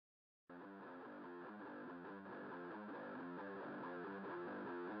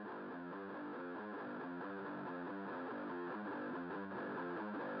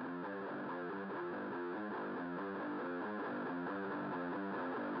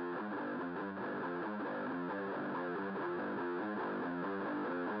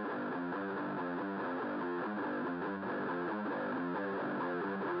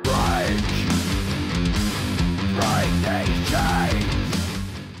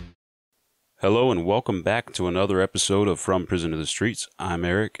Hello and welcome back to another episode of From Prison to the Streets. I'm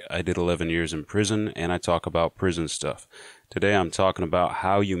Eric. I did 11 years in prison and I talk about prison stuff. Today I'm talking about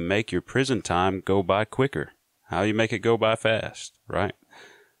how you make your prison time go by quicker. How you make it go by fast, right?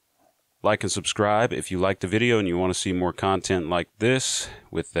 Like and subscribe if you like the video and you want to see more content like this.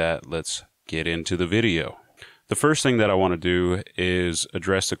 With that, let's get into the video. The first thing that I want to do is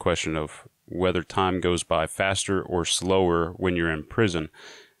address the question of whether time goes by faster or slower when you're in prison.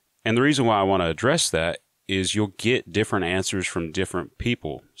 And the reason why I want to address that is you'll get different answers from different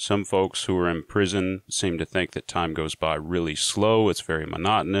people. Some folks who are in prison seem to think that time goes by really slow, it's very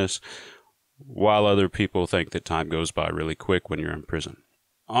monotonous, while other people think that time goes by really quick when you're in prison.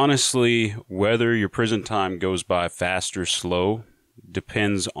 Honestly, whether your prison time goes by fast or slow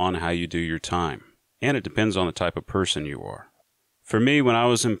depends on how you do your time, and it depends on the type of person you are. For me, when I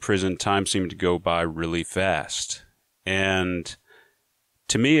was in prison, time seemed to go by really fast, and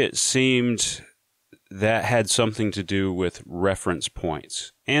to me, it seemed that had something to do with reference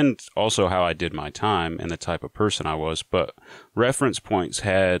points and also how I did my time and the type of person I was. But reference points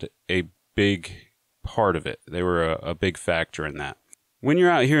had a big part of it. They were a big factor in that. When you're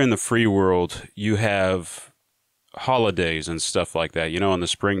out here in the free world, you have holidays and stuff like that. You know, in the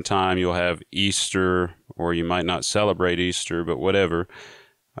springtime, you'll have Easter, or you might not celebrate Easter, but whatever.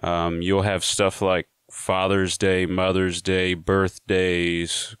 You'll have stuff like Father's Day, Mother's Day,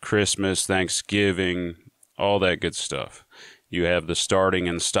 birthdays, Christmas, Thanksgiving, all that good stuff. You have the starting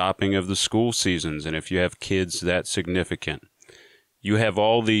and stopping of the school seasons, and if you have kids, that's significant. You have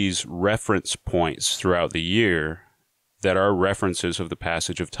all these reference points throughout the year that are references of the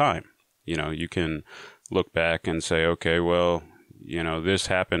passage of time. You know, you can look back and say, okay, well, you know, this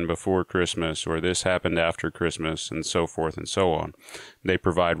happened before Christmas, or this happened after Christmas, and so forth and so on. They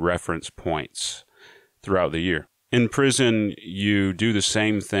provide reference points throughout the year. In prison, you do the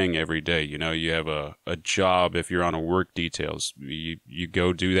same thing every day. You know, you have a job if you're on a work details. You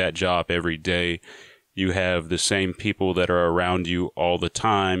go do that job every day. You have the same people that are around you all the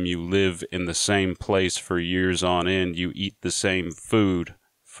time. You live in the same place for years on end. You eat the same food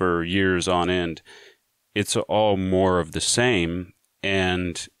for years on end. It's all more of the same,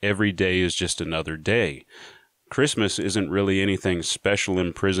 and every day is just another day. Christmas isn't really anything special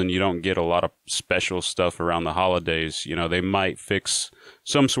in prison. You don't get a lot of special stuff around the holidays. You know, they might fix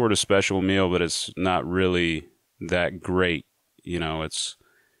some sort of special meal, but it's not really that great. You know, it's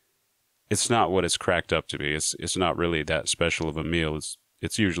not what it's cracked up to be. It's not really that special of a meal.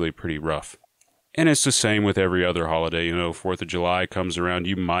 It's usually pretty rough. And it's the same with every other holiday. You know, 4th of July comes around,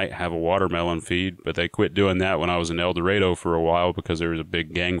 you might have a watermelon feed, but they quit doing that when I was in El Dorado for a while because there was a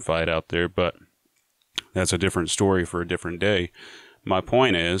big gang fight out there. But that's a different story for a different day. My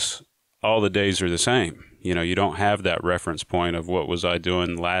point is, all the days are the same. You know, you don't have that reference point of what was I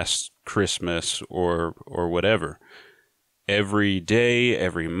doing last Christmas or whatever. Every day,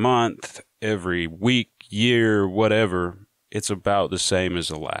 every month, every week, year, whatever, it's about the same as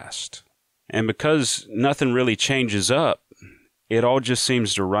the last. And because nothing really changes up, it all just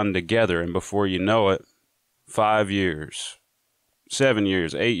seems to run together. And before you know it, 5 years, 7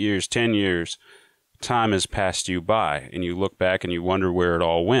 years, 8 years, 10 years, time has passed you by, and you look back and you wonder where it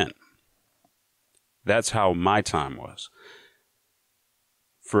all went. That's how my time was.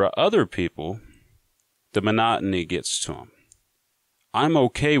 For other people, the monotony gets to them. I'm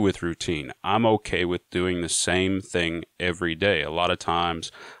okay with routine. I'm okay with doing the same thing every day. A lot of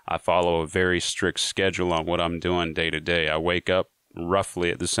times, I follow a very strict schedule on what I'm doing day to day. I wake up roughly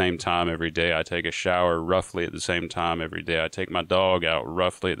at the same time every day. I take a shower roughly at the same time every day. I take my dog out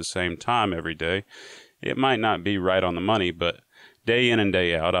roughly at the same time every day. It might not be right on the money, but day in and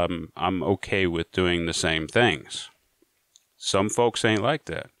day out, I'm okay with doing the same things. Some folks ain't like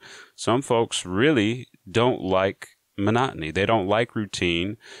that. Some folks really don't like monotony. They don't like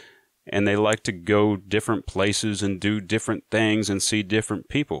routine, and they like to go different places and do different things and see different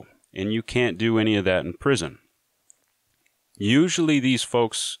people. And you can't do any of that in prison. Usually these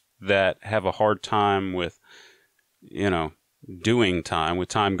folks that have a hard time with, you know, doing time, with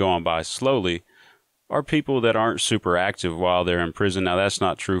time going by slowly, are people that aren't super active while they're in prison. Now, that's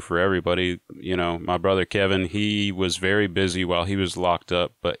not true for everybody. You know, my brother Kevin, he was very busy while he was locked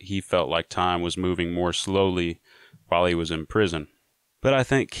up, but he felt like time was moving more slowly while he was in prison. But I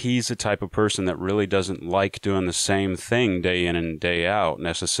think he's the type of person that really doesn't like doing the same thing day in and day out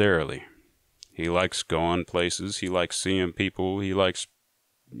necessarily. He likes going places. He likes seeing people. He likes,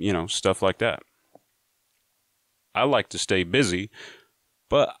 you know, stuff like that. I like to stay busy.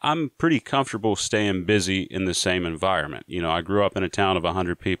 but I'm pretty comfortable staying busy in the same environment. You know, I grew up in a town of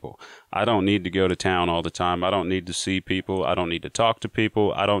 100 people. I don't need to go to town all the time. I don't need to see people. I don't need to talk to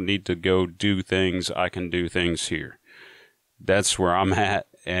people. I don't need to go do things. I can do things here. That's where I'm at,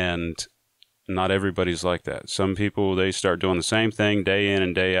 and not everybody's like that. Some people, they start doing the same thing day in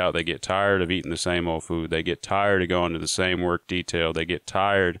and day out. They get tired of eating the same old food. They get tired of going to the same work detail. They get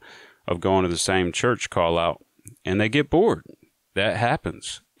tired of going to the same church call out, and they get bored. That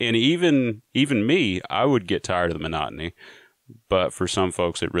happens. And even me, I would get tired of the monotony, but for some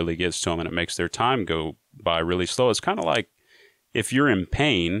folks it really gets to them and it makes their time go by really slow. It's kind of like if you're in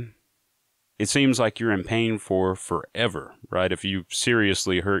pain, it seems like you're in pain for forever, right? If you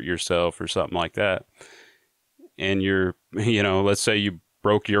seriously hurt yourself or something like that, and you're, let's say you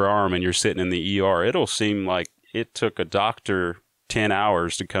broke your arm and you're sitting in the ER, it'll seem like it took a doctor 10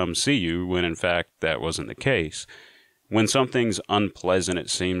 hours to come see you, when in fact that wasn't the case. When something's unpleasant, it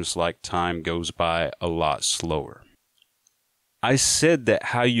seems like time goes by a lot slower. I said that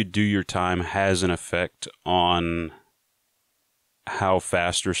how you do your time has an effect on how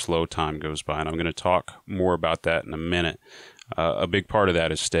fast or slow time goes by, and I'm going to talk more about that in a minute. A big part of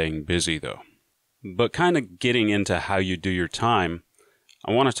that is staying busy, though. But kind of getting into how you do your time,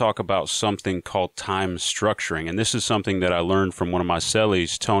 I want to talk about something called time structuring, and this is something that I learned from one of my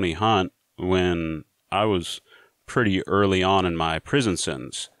cellies, Tony Hunt, when I was pretty early on in my prison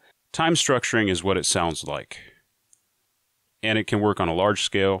sentence. Time structuring is what it sounds like, and it can work on a large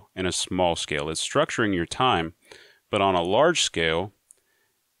scale and a small scale. It's structuring your time. But on a large scale,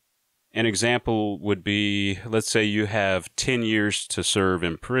 an example would be, let's say you have 10 years to serve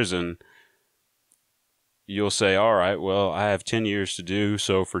in prison. You'll say, all right, well, I have 10 years to do,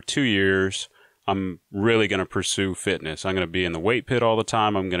 so for 2 years, I'm really going to pursue fitness. I'm going to be in the weight pit all the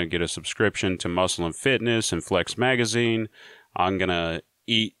time. I'm going to get a subscription to Muscle and Fitness and Flex Magazine. I'm going to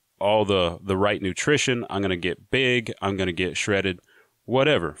eat all the right nutrition. I'm going to get big. I'm going to get shredded.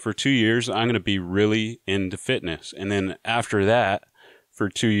 Whatever. For 2 years, I'm going to be really into fitness. And then after that, for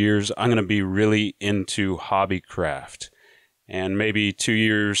 2 years, I'm going to be really into hobby craft. And maybe 2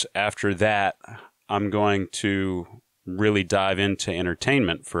 years after that, I'm going to really dive into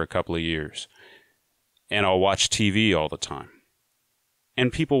entertainment for a couple of years. And I'll watch TV all the time.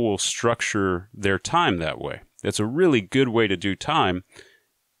 And people will structure their time that way. It's a really good way to do time.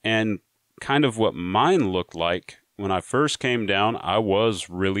 And kind of what mine looked like. When I first came down, I was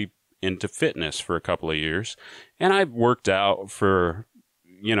really into fitness for a couple of years, and I worked out for,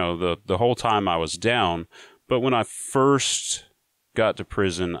 the whole time I was down. But when I first got to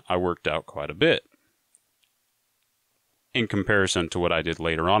prison, I worked out quite a bit in comparison to what I did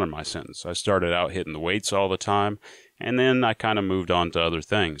later on in my sentence. I started out hitting the weights all the time, and then I kind of moved on to other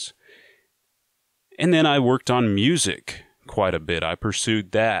things. And then I worked on music quite a bit. I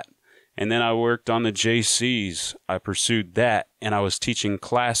pursued that. And then I worked on the JCs. I pursued that, and I was teaching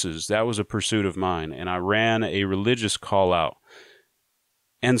classes. That was a pursuit of mine, and I ran a religious call out.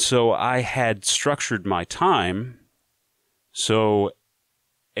 And so I had structured my time so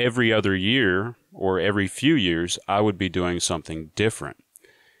every other year or every few years, I would be doing something different.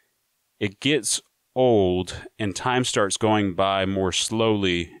 It gets old, and time starts going by more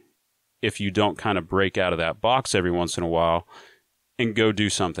slowly if you don't kind of break out of that box every once in a while and go do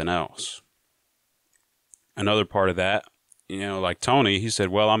something else. Another part of that, like Tony, he said,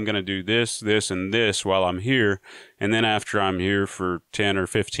 well, I'm going to do this, this, and this while I'm here. And then after I'm here for 10 or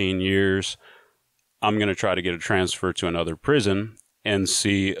 15 years, I'm going to try to get a transfer to another prison and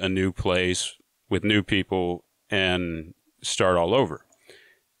see a new place with new people and start all over.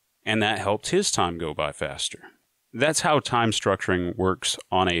 And that helped his time go by faster. That's how time structuring works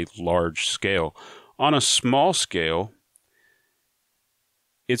on a large scale. On a small scale,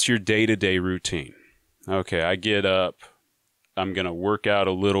 it's your day-to-day routine. Okay, I get up, I'm going to work out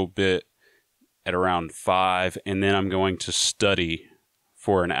a little bit at around 5, and then I'm going to study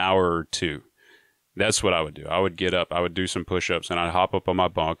for an hour or two. That's what I would do. I would get up, I would do some push-ups, and I'd hop up on my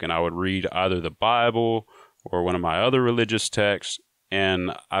bunk, and I would read either the Bible or one of my other religious texts,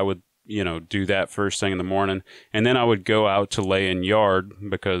 and I would, do that first thing in the morning. And then I would go out to lay in yard,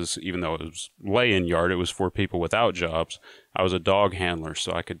 because even though it was lay in yard, it was for people without jobs. I was a dog handler,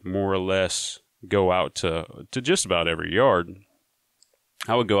 so I could more or less go out to just about every yard.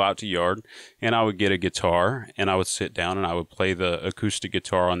 I would go out to yard, and I would get a guitar, and I would sit down, and I would play the acoustic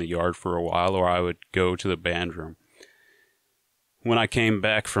guitar on the yard for a while, or I would go to the band room. When I came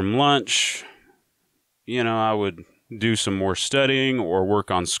back from lunch, I would do some more studying or work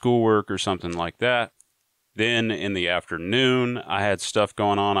on schoolwork or something like that. Then in the afternoon, I had stuff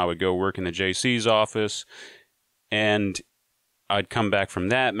going on. I would go work in the JC's office, and I'd come back from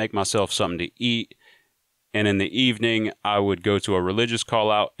that, make myself something to eat, and in the evening, I would go to a religious call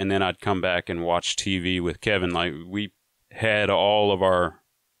out, and then I'd come back and watch TV with Kevin. Like, we had all of our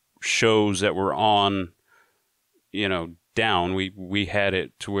shows that were on, down. We had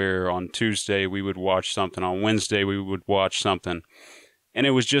it to where on Tuesday we would watch something, on Wednesday we would watch something, and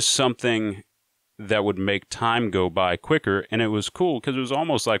it was just something that would make time go by quicker, and it was cool because it was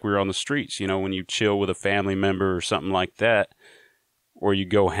almost like we were on the streets, when you chill with a family member or something like that, or you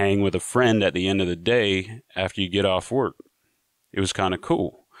go hang with a friend at the end of the day after you get off work. It was kind of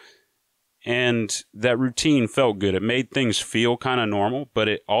cool. And that routine felt good. It made things feel kind of normal, but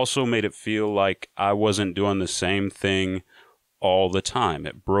it also made it feel like I wasn't doing the same thing all the time.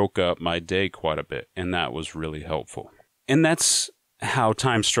 It broke up my day quite a bit, and that was really helpful. And that's how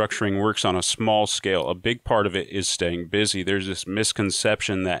time structuring works on a small scale. A big part of it is staying busy. There's this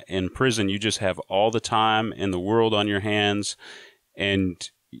misconception that in prison you just have all the time in the world on your hands, and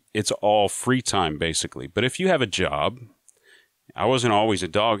it's all free time, basically. But if you have a job, I wasn't always a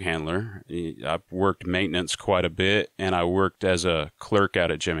dog handler. I worked maintenance quite a bit, and I worked as a clerk out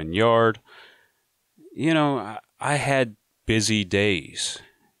at Gym and Yard. I had busy days.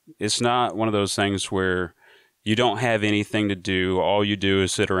 It's not one of those things where you don't have anything to do. All you do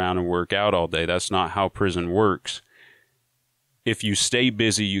is sit around and work out all day. That's not how prison works. If you stay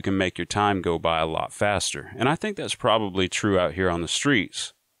busy, you can make your time go by a lot faster. And I think that's probably true out here on the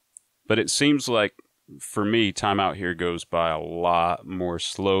streets. But it seems like, for me, time out here goes by a lot more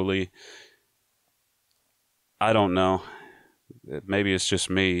slowly. I don't know. Maybe it's just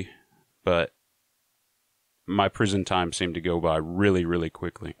me, but my prison time seemed to go by really, really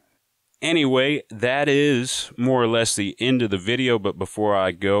quickly. Anyway, that is more or less the end of the video, but before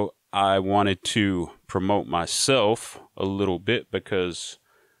I go, I wanted to promote myself a little bit because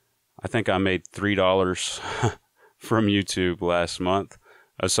I think I made $3 from YouTube last month,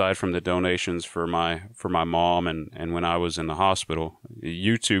 aside from the donations for my mom and when I was in the hospital.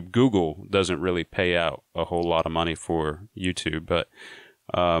 Google doesn't really pay out a whole lot of money for YouTube, but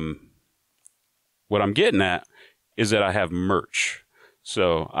what I'm getting at is that I have merch.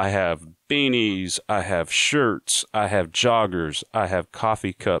 So I have beanies, I have shirts, I have joggers, I have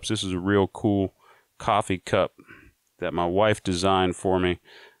coffee cups. This is a real cool coffee cup that my wife designed for me.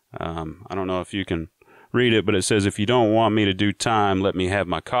 I don't know if you can read it, but it says, "If you don't want me to do time, let me have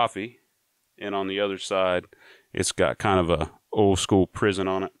my coffee." And on the other side, it's got kind of a old school prison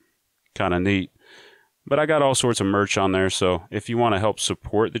on it. Kind of neat. But I got all sorts of merch on there, so if you want to help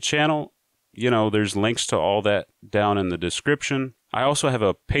support the channel, there's links to all that down in the description. I also have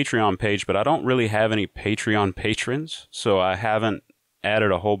a Patreon page, but I don't really have any Patreon patrons, so I haven't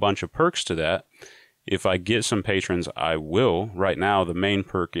added a whole bunch of perks to that. If I get some patrons, I will. Right now, the main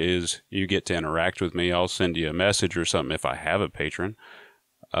perk is you get to interact with me. I'll send you a message or something if I have a patron.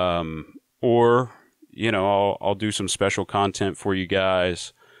 Or, I'll do some special content for you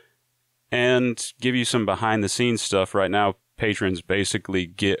guys and give you some behind-the-scenes stuff. Right now, patrons basically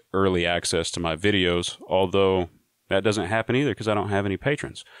get early access to my videos, although that doesn't happen either because I don't have any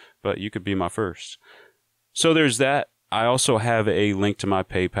patrons, but you could be my first. So there's that. I also have a link to my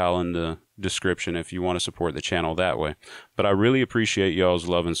PayPal in the description if you want to support the channel that way. But I really appreciate y'all's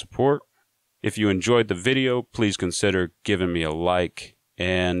love and support. If you enjoyed the video, please consider giving me a like.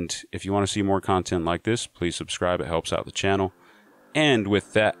 And if you want to see more content like this, please subscribe. It helps out the channel. And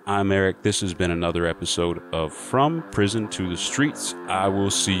with that, I'm Eric. This has been another episode of From Prison to the Streets. I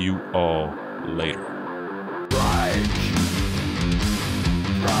will see you all later.